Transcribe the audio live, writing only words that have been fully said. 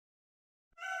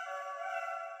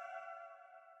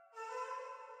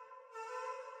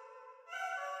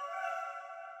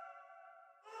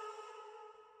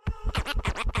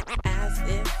As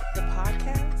if the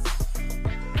podcast.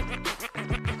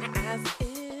 As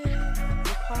if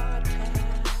the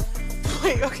podcast.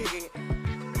 Wait, okay.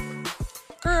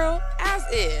 Girl, as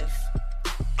if.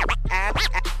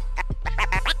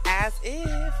 As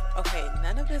if. Okay,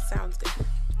 none of this sounds good.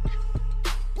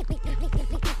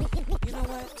 You know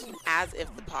what? As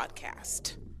if the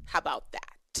podcast. How about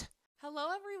that? Hello,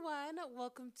 everyone.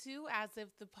 Welcome to As If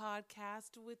the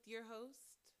Podcast with your host,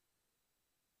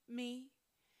 me,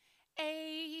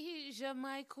 Asia,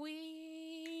 my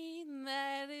queen.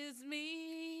 That is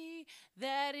me.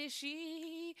 That is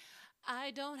she.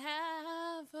 I don't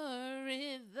have a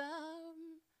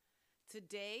rhythm.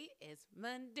 Today is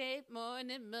Monday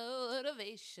morning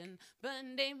motivation.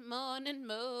 Monday morning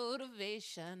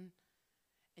motivation.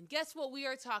 And guess what we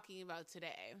are talking about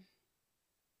today?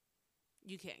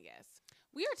 You can't guess.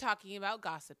 We are talking about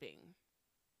gossiping.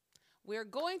 We're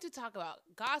going to talk about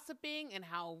gossiping and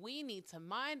how we need to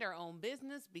mind our own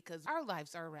business because our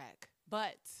lives are a wreck.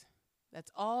 But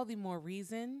that's all the more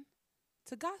reason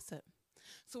to gossip.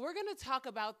 So we're going to talk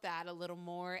about that a little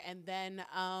more, and then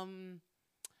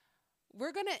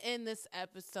we're going to end this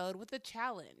episode with a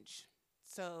challenge.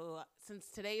 So since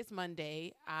today is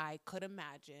Monday, I could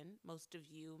imagine most of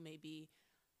you may be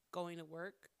going to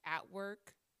work, at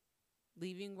work,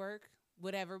 leaving work,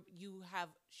 whatever. You have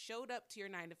showed up to your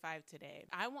 9 to 5 today.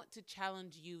 I want to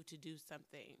challenge you to do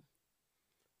something.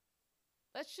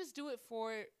 Let's just do it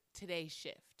for today's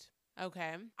shift,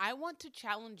 okay? I want to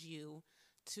challenge you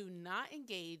to not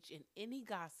engage in any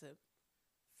gossip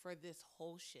for this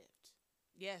whole shift.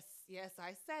 Yes,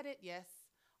 I said it. Yes,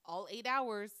 all 8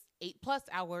 hours, 8+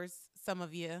 hours, some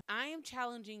of you. I am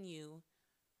challenging you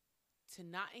to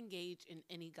not engage in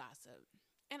any gossip.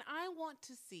 And I want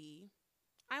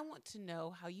to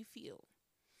know how you feel.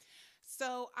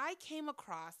 So I came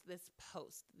across this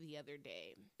post the other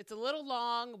day. It's a little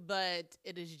long, but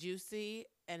it is juicy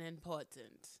and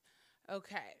important.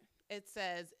 Okay. It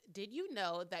says, did you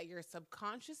know that your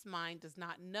subconscious mind does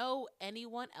not know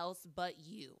anyone else but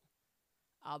you?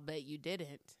 I'll bet you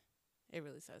didn't. It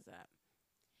really says that.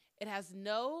 It has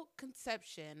no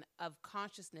conception of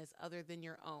consciousness other than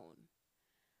your own.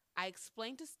 I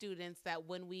explain to students that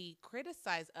when we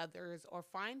criticize others or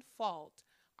find fault,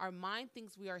 our mind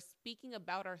thinks we are speaking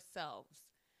about ourselves.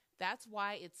 That's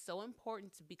why it's so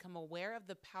important to become aware of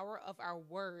the power of our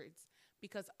words,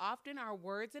 because often our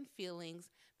words and feelings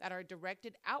that are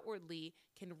directed outwardly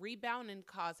can rebound and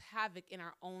cause havoc in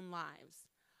our own lives.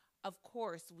 Of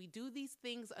course, we do these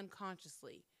things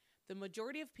unconsciously. The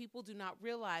majority of people do not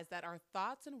realize that our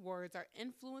thoughts and words are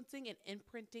influencing and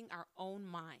imprinting our own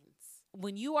minds.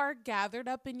 When you are gathered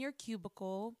up in your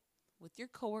cubicle with your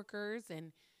coworkers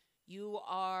and you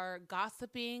are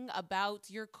gossiping about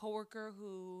your coworker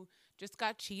who just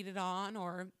got cheated on,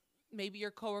 or maybe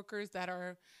your coworkers that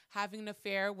are having an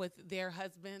affair with their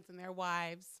husbands and their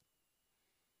wives,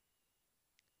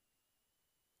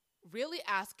 really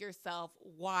ask yourself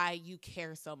why you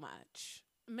care so much.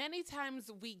 Many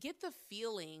times we get the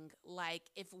feeling like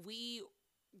if we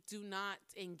do not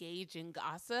engage in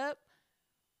gossip,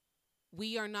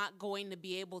 we are not going to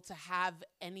be able to have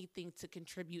anything to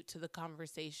contribute to the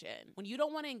conversation. When you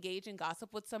don't want to engage in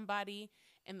gossip with somebody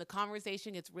and the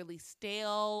conversation gets really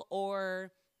stale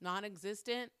or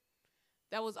non-existent,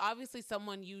 that was obviously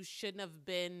someone you shouldn't have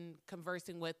been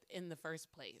conversing with in the first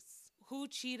place. Who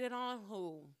cheated on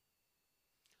who?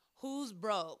 Who's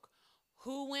broke?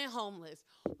 Who went homeless?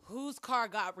 Whose car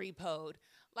got repoed?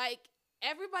 Like,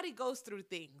 everybody goes through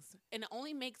things, and it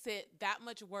only makes it that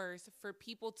much worse for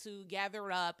people to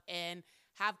gather up and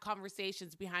have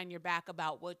conversations behind your back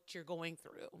about what you're going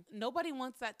through. Nobody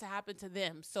wants that to happen to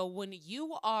them. So when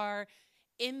you are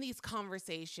in these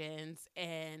conversations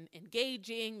and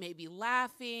engaging, maybe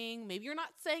laughing, maybe you're not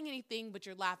saying anything, but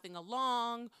you're laughing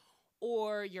along,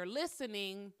 or you're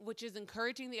listening, which is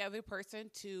encouraging the other person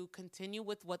to continue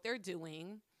with what they're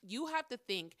doing, you have to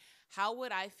think, how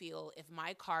would I feel if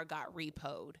my car got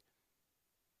repoed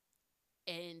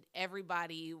and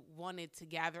everybody wanted to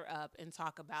gather up and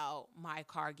talk about my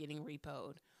car getting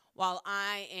repoed while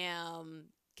I am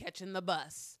catching the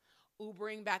bus,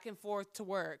 Ubering back and forth to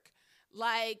work?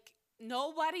 Like,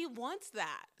 nobody wants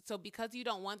that. So because you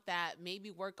don't want that,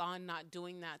 maybe work on not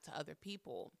doing that to other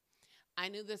people. I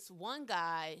knew this one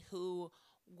guy who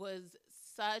was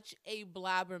such a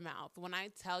blabbermouth. When I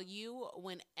tell you,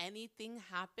 when anything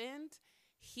happened,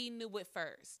 he knew it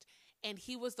first. And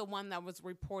he was the one that was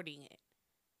reporting it.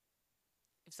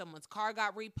 If someone's car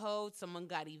got repoed, someone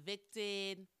got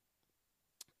evicted,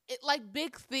 like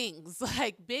big things,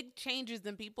 like big changes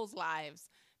in people's lives,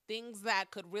 things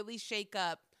that could really shake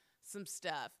up some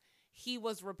stuff. he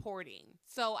was reporting.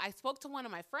 So I spoke to one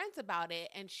of my friends about it,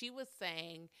 and she was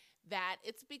saying that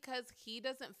it's because he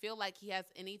doesn't feel like he has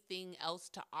anything else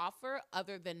to offer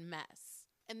other than mess.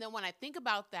 And then when I think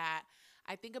about that,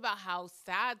 I think about how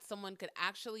sad someone could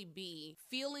actually be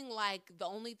feeling like the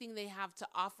only thing they have to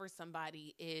offer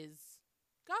somebody is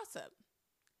gossip,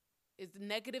 is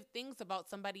negative things about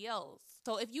somebody else.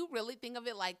 So if you really think of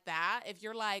it like that, if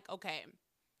you're like, okay,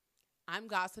 I'm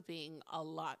gossiping a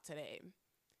lot today,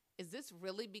 is this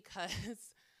really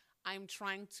because I'm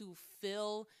trying to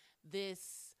fill this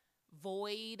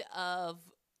void of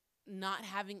not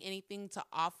having anything to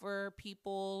offer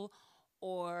people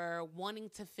or wanting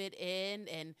to fit in?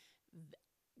 And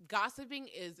gossiping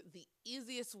is the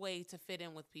easiest way to fit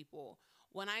in with people.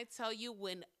 When I tell you,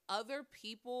 when other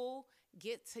people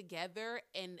get together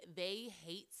and they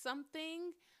hate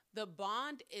something, the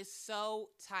bond is so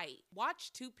tight.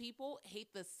 Watch two people hate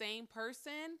the same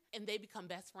person and they become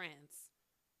best friends.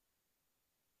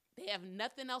 They have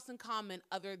nothing else in common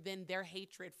other than their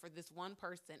hatred for this one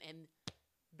person. And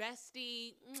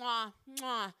bestie, mwah,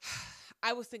 mwah.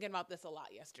 I was thinking about this a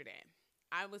lot yesterday.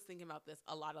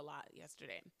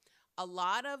 A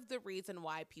lot of the reason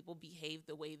why people behave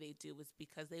the way they do is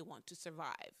because they want to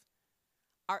survive.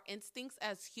 Our instincts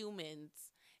as humans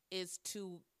is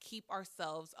to keep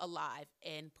ourselves alive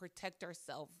and protect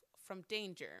ourselves from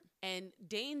danger. And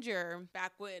danger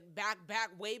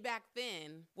way back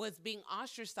then was being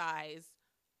ostracized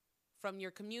from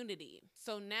your community.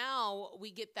 So now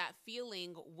we get that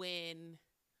feeling when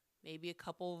maybe a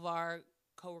couple of our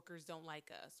coworkers don't like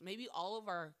us. Maybe all of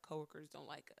our coworkers don't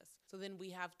like us. So then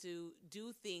we have to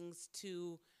do things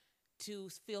to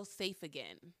feel safe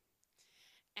again.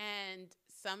 And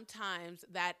sometimes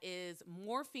that is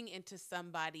morphing into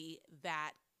somebody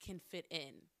that can fit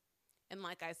in. And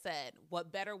like I said,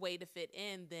 what better way to fit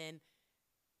in than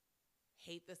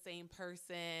hate the same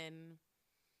person,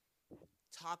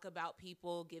 talk about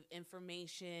people, give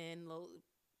information,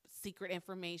 secret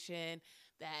information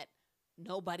that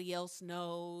nobody else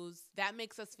knows. That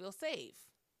makes us feel safe.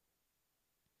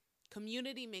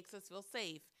 Community makes us feel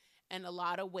safe. And a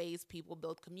lot of ways people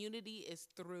build community is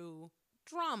through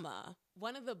drama.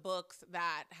 One of the books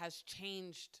that has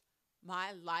changed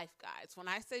my life, guys, when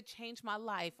I say change my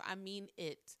life, I mean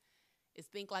it, is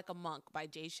Think Like a Monk by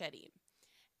Jay Shetty.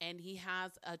 And he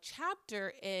has a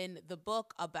chapter in the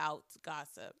book about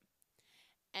gossip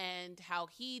and how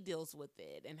he deals with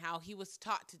it and how he was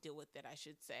taught to deal with it, I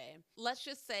should say. Let's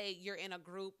just say you're in a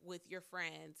group with your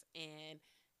friends and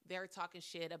they're talking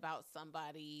shit about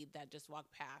somebody that just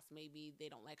walked past. Maybe they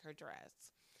don't like her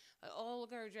dress. Like, oh,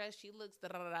 look at her dress. She looks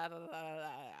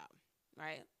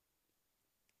right?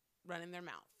 Running their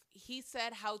mouth. He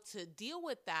said how to deal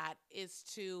with that is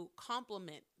to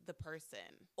compliment the person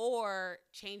or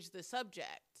change the subject.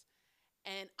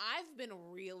 And I've been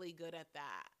really good at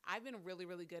that.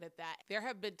 Really good at that. There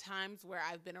have been times where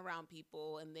I've been around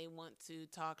people and they want to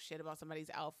talk shit about somebody's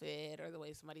outfit or the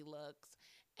way somebody looks.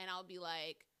 And I'll be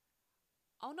like,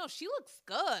 oh no, she looks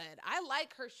good. I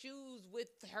like her shoes with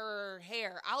her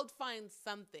hair. I'll find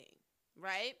something,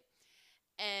 right?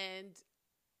 And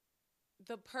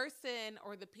the person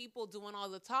or the people doing all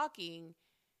the talking,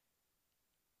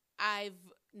 I've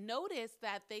noticed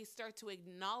that they start to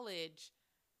acknowledge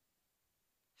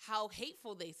how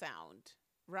hateful they sound,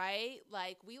 right?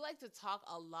 Like, we like to talk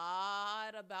a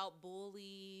lot about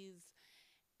bullies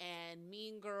and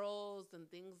mean girls and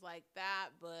things like that,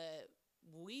 but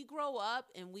we grow up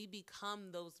and we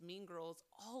become those mean girls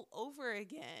all over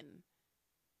again.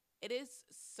 It is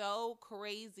so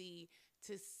crazy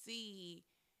to see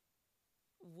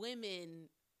women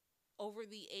over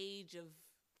the age of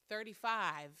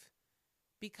 35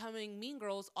 becoming mean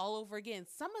girls all over again.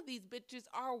 Some of these bitches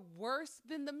are worse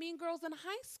than the mean girls in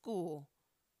high school.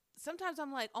 Sometimes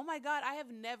I'm like, oh my God, I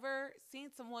have never seen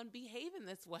someone behave in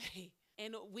this way.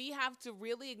 And we have to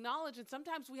really acknowledge, and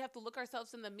sometimes we have to look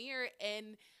ourselves in the mirror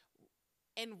and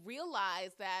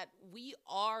realize that we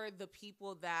are the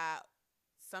people that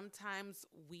sometimes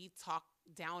we talk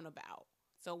down about.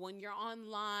 So when you're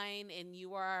online and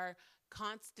you are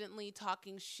constantly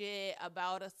talking shit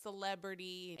about a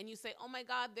celebrity and you say, oh my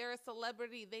God, they're a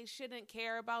celebrity, they shouldn't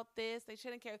care about this, they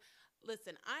shouldn't care.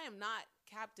 Listen, I am not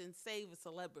Captain Save a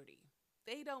Celebrity.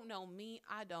 They don't know me,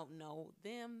 I don't know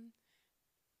them.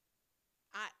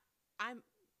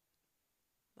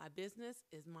 My business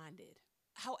is minded.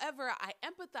 However, I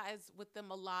empathize with them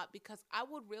a lot because I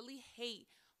would really hate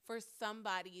for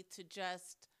somebody to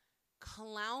just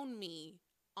clown me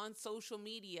on social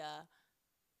media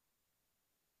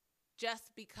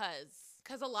just because.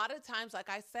 Because a lot of times, like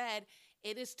I said,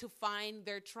 it is to find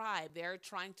their tribe. They're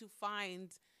trying to find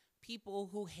people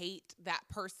who hate that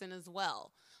person as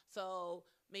well. So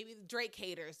maybe the Drake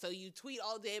haters. So you tweet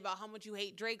all day about how much you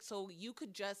hate Drake. So you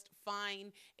could just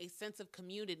find a sense of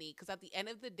community. Because at the end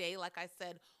of the day, like I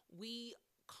said, we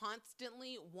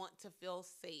constantly want to feel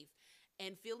safe.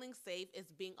 And feeling safe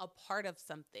is being a part of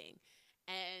something.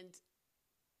 And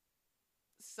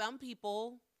some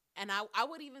people, and I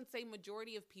would even say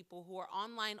majority of people who are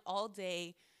online all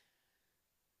day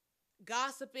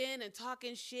gossiping and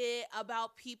talking shit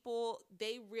about people,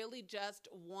 they really just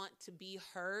want to be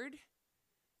heard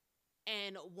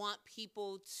and want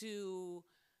people to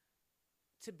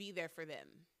be there for them.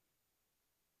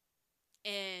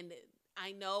 And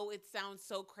I know it sounds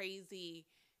so crazy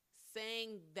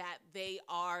saying that they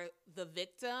are the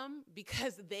victim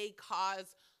because they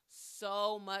cause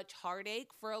so much heartache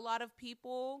for a lot of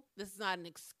people. This is not an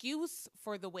excuse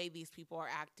for the way these people are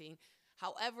acting.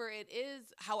 However,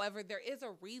 there is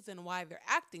a reason why they're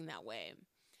acting that way.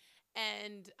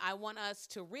 And I want us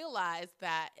to realize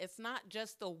that it's not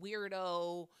just the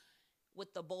weirdo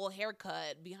with the bowl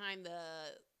haircut behind the,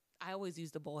 I always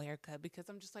use the bowl haircut because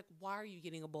I'm just like, why are you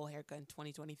getting a bowl haircut in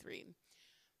 2023?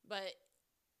 But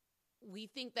we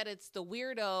think that it's the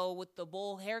weirdo with the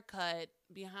bowl haircut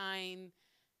behind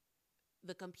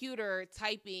the computer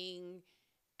typing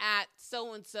at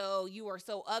so-and-so, you are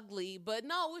so ugly. But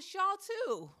no, it's y'all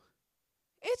too.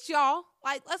 It's y'all.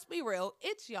 Like, let's be real.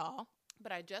 It's y'all.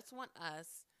 But I just want us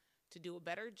to do a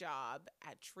better job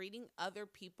at treating other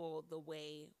people the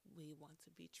way we want to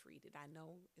be treated. I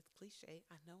know it's cliche.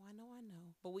 I know.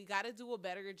 But we got to do a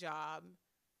better job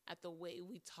at the way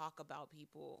we talk about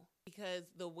people, because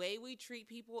the way we treat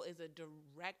people is a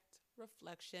direct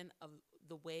reflection of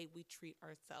the way we treat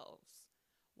ourselves.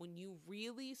 When you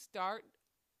really start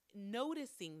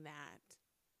noticing that,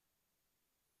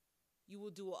 you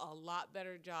will do a lot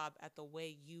better job at the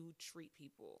way you treat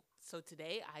people. So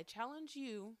today, I challenge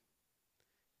you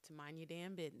to mind your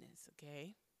damn business,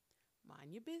 okay?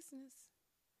 Mind your business.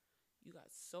 You got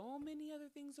so many other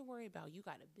things to worry about. You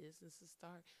got a business to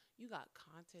start. You got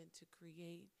content to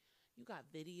create. You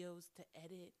got videos to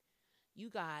edit.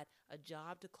 You got a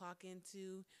job to clock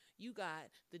into. You got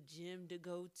the gym to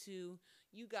go to.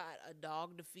 You got a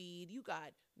dog to feed. You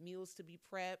got meals to be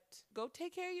prepped. Go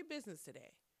take care of your business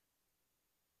today.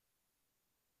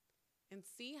 And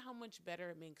see how much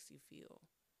better it makes you feel.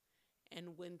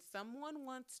 And when someone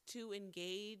wants to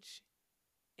engage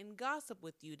and gossip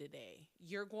with you today,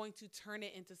 you're going to turn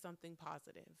it into something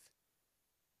positive.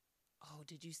 Oh,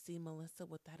 did you see Melissa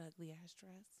with that ugly ass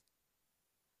dress?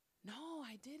 No,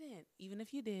 I didn't. Even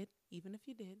if you did. Like,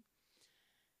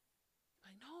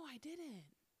 no, I didn't.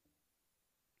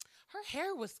 Her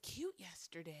hair was cute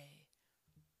yesterday.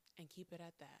 And keep it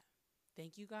at that.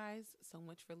 Thank you guys so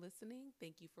much for listening.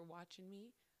 Thank you for watching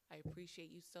me. I appreciate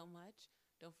you so much.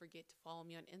 Don't forget to follow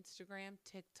me on Instagram,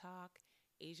 TikTok,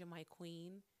 Asia My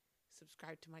Queen.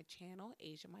 Subscribe to my channel,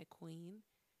 Asia My Queen.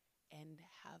 And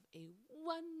have a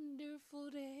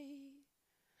wonderful day.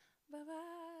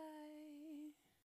 Bye-bye.